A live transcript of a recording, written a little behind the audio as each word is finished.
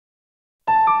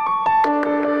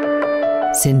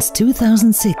Since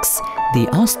 2006, the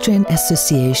Austrian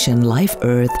association Live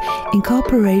Earth, in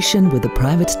cooperation with the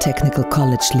private technical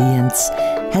college Lienz,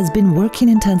 has been working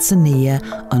in Tanzania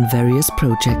on various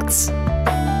projects.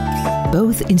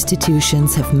 Both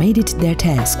institutions have made it their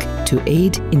task to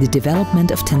aid in the development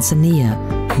of Tanzania,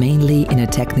 mainly in a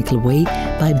technical way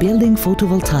by building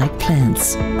photovoltaic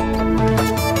plants.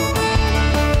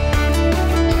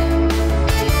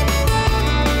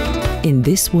 In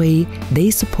this way, they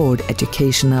support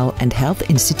educational and health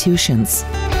institutions.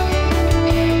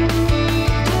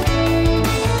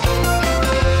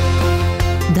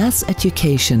 Thus,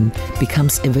 education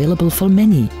becomes available for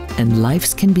many, and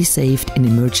lives can be saved in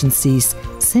emergencies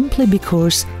simply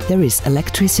because there is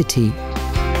electricity.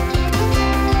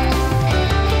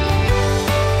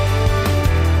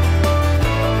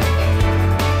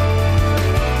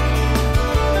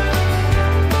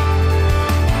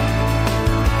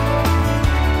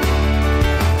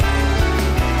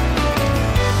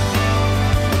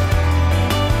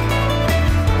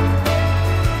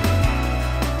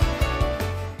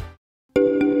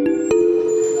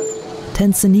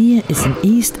 Tanzania is an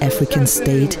East African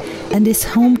state and is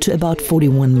home to about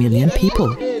 41 million people.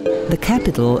 The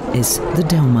capital is the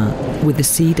Doma, with the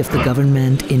seat of the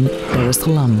government in Dar es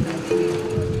Salaam.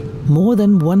 More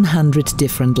than 100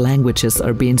 different languages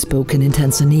are being spoken in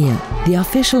Tanzania. The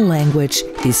official language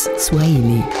is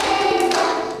Swahili.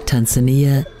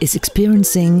 Tanzania is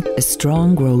experiencing a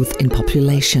strong growth in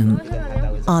population.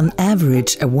 On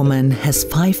average, a woman has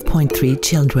 5.3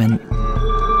 children.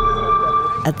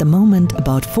 At the moment,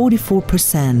 about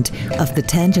 44% of the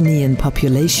Tanzanian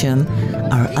population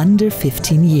are under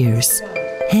 15 years.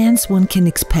 Hence, one can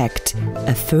expect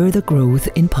a further growth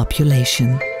in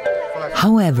population.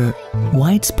 However,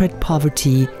 widespread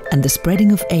poverty and the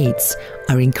spreading of AIDS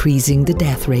are increasing the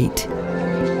death rate.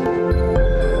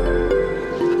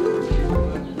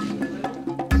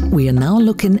 We are now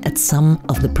looking at some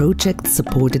of the projects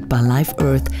supported by Live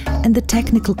Earth and the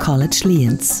Technical College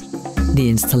Lienz. The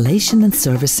installation and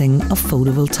servicing of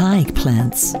photovoltaic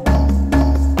plants.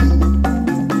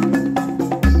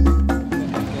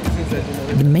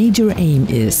 The major aim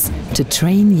is to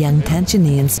train young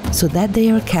Tanzanians so that they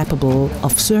are capable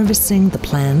of servicing the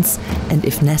plants and,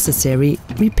 if necessary,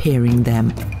 repairing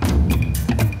them.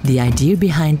 The idea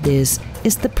behind this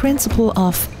is the principle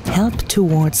of help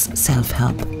towards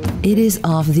self-help. It is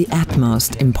of the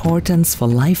utmost importance for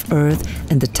Live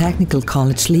Earth and the Technical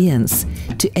College Lienz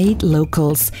to aid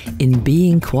locals in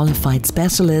being qualified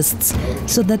specialists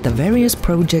so that the various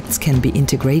projects can be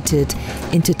integrated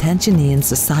into Tanzanian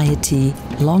society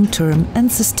long-term and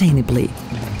sustainably.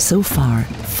 So far,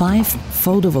 5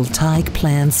 photovoltaic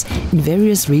plants in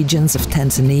various regions of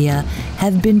Tanzania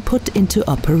have been put into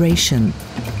operation.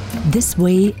 This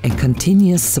way, a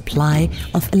continuous supply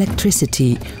of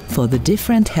electricity for the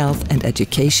different health and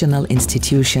educational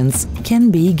institutions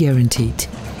can be guaranteed.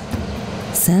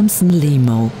 Samson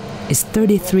Limo is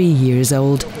 33 years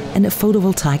old and a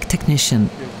photovoltaic technician.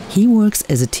 He works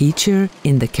as a teacher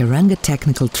in the Karanga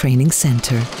Technical Training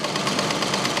Center.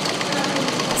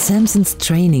 Samson's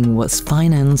training was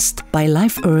financed by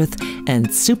Live Earth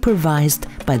and supervised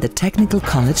by the Technical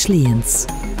College Lienz.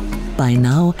 By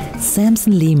now,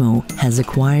 Samson Limo has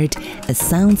acquired a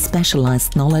sound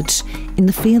specialized knowledge in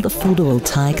the field of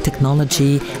photovoltaic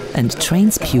technology and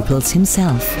trains pupils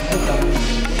himself.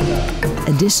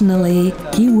 Additionally,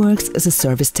 he works as a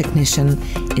service technician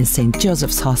in St.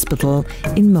 Joseph's Hospital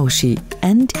in Moshi,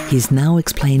 and he's now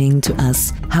explaining to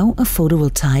us how a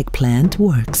photovoltaic plant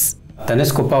works.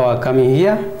 Tanesco power coming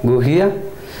here, go here,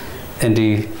 and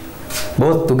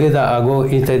both together are go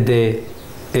inside the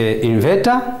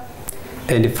inverter.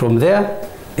 And from there,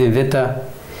 inverter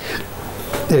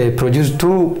produce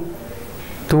two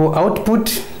output.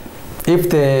 If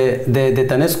the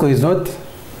Tanesco is not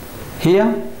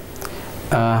here,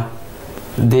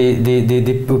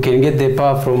 we can get the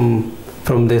power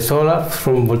from the solar,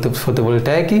 from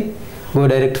photovoltaic, go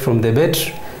direct from the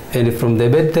battery, and from the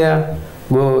battery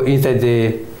go inside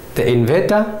the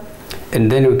inverter,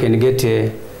 and then we can get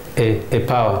a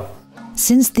power.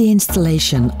 Since the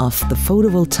installation of the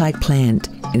photovoltaic plant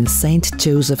in St.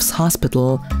 Joseph's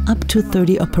Hospital, up to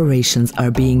 30 operations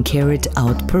are being carried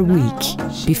out per week.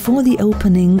 Before the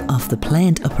opening of the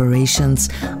plant, operations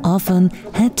often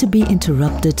had to be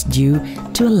interrupted due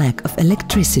to a lack of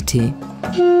electricity.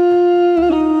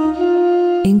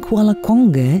 In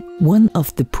Kwalakonge, one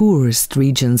of the poorest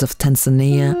regions of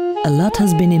Tanzania, a lot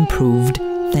has been improved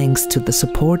thanks to the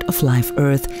support of Live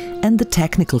Earth and the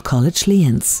Technical College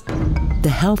Lienz. The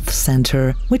health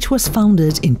center, which was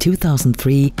founded in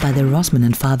 2003 by the Rosman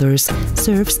and Fathers,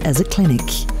 serves as a clinic.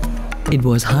 It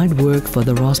was hard work for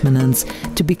the Rosmanans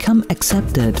to become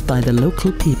accepted by the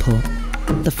local people.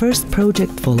 The first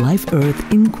project for Live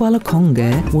Earth in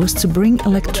Kwalukonge was to bring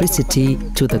electricity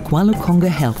to the Kwalukonge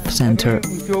Health Center.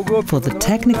 For the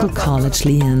Technical College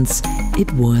Lienz,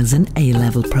 it was an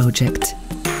A-level project.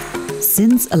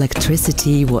 Since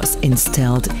electricity was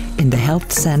installed in the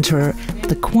health center,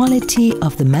 the quality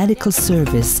of the medical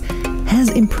service has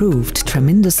improved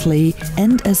tremendously,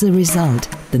 and as a result,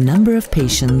 the number of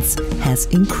patients has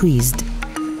increased.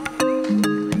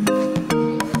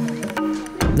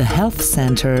 The health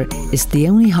center is the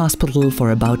only hospital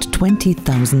for about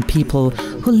 20,000 people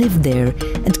who live there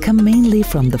and come mainly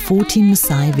from the 14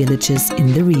 Maasai villages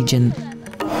in the region.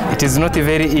 It is not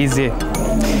very easy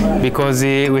because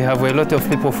we have a lot of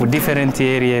people from different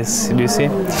areas, do you see?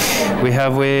 We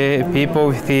have people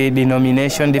with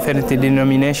different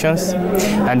denominations,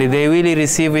 and they will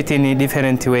receive it in a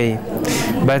different way.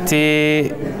 But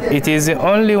it is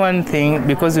only one thing,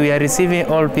 because we are receiving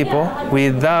all people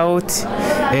without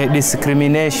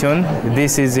discrimination.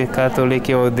 This is a Catholic,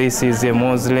 or this is a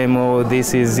Muslim, or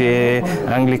this is a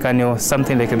Anglican, or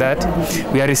something like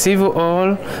that. We are receiving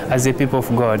all as a people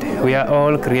of God. We are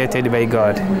all created by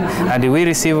God, and we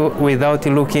receive without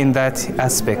looking that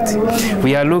aspect.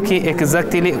 We are looking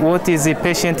exactly what is the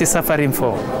patient suffering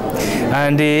for,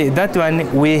 and that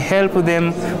one we help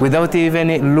them without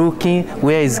even looking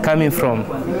where it's coming from.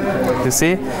 You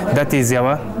see, that is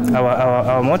our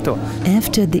motto.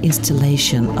 After the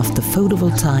installation of the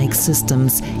photovoltaic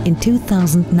systems in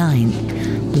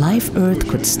 2009, Live Earth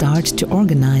could start to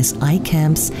organize eye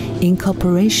camps in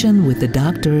cooperation with the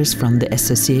doctors from the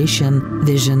association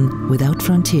Vision Without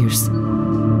Frontiers.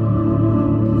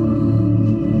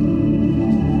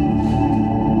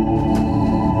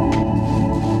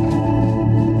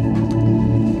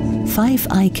 Five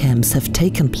eye camps have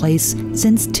taken place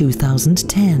since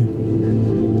 2010.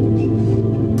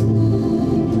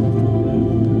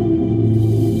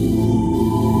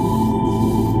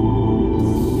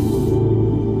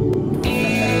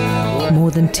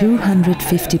 More than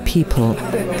 250 people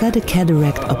got a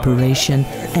cataract operation,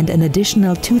 and an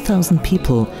additional 2,000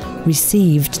 people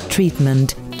received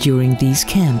treatment during these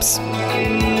camps.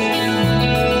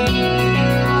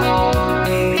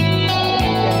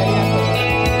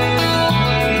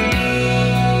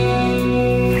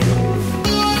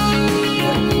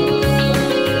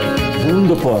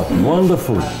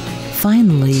 Wonderful.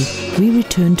 Finally, we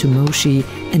return to Moshi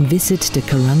and visit the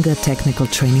Karanga Technical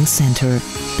Training Center,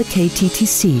 the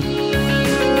KTTC.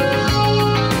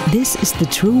 This is the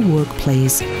true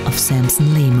workplace of Samson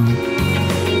Lemo.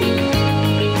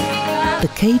 The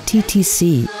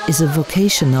KTTC is a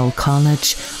vocational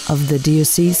college of the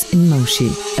diocese in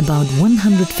Moshi. About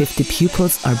 150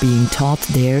 pupils are being taught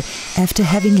there after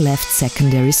having left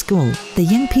secondary school. The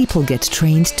young people get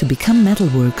trained to become metal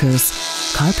workers,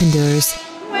 carpenters,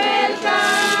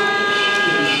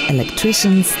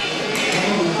 electricians,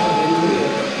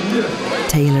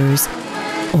 tailors,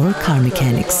 or car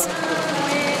mechanics.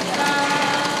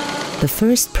 The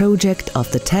first project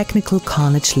of the Technical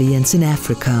College Lienz in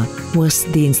Africa was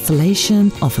the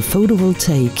installation of a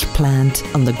photovoltaic plant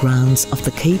on the grounds of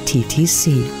the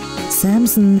KTTC.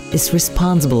 Samson is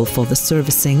responsible for the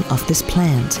servicing of this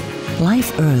plant.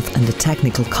 Live Earth and the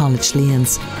Technical College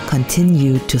Lienz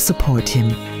continue to support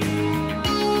him.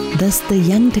 Thus, the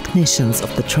young technicians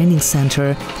of the training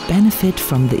center benefit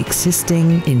from the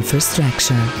existing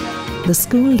infrastructure. The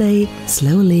school day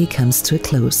slowly comes to a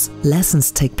close. Lessons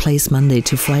take place Monday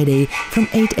to Friday from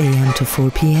 8 a.m. to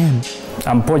 4 p.m.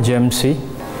 I'm Paul JMC.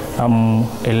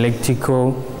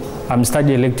 I'm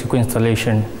studying electrical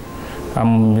installation.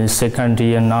 I'm in second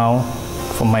year now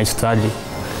for my study.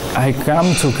 I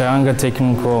come to Karanga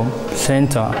Technical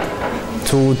Center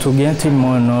to get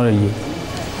more knowledge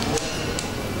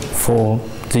for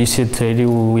this trade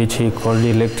which is called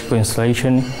electrical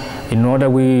installation, in order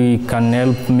we can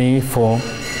help me for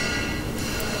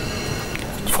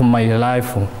my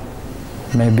life.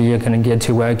 Maybe I can get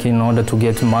to work in order to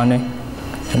get money,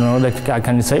 in order I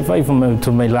can save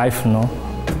to my life, you know.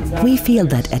 We feel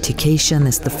that education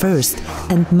is the first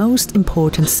and most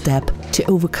important step to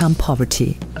overcome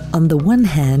poverty. On the one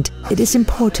hand, it is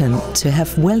important to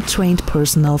have well-trained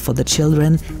personnel for the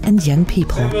children and young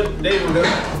people.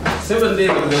 7 days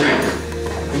of the week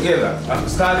together.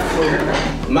 Start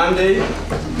from Monday.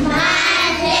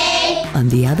 On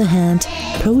the other hand,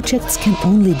 projects can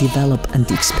only develop and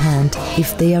expand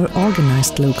if they are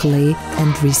organized locally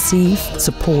and receive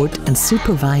support and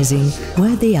supervising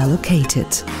where they are located.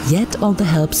 Yet all the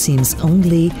help seems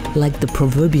only like the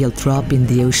proverbial drop in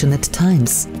the ocean at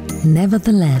times.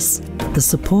 Nevertheless, the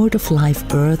support of Life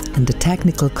Earth and the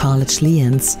Technical College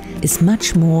Lienz is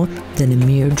much more than a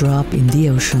mere drop in the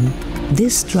ocean.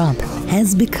 This drop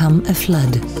has become a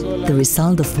flood, the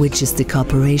result of which is the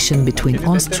cooperation between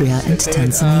Austria and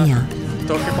Tansania.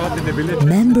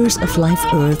 Members of Life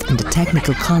Earth and the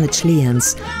Technical College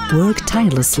Lienz work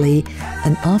tirelessly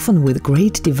and often with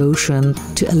great devotion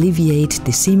to alleviate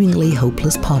the seemingly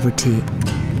hopeless poverty.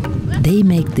 They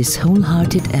make this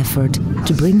wholehearted effort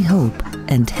to bring hope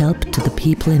and help to the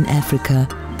people in Africa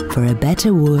for a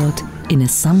better world in a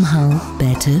somehow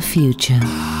better future.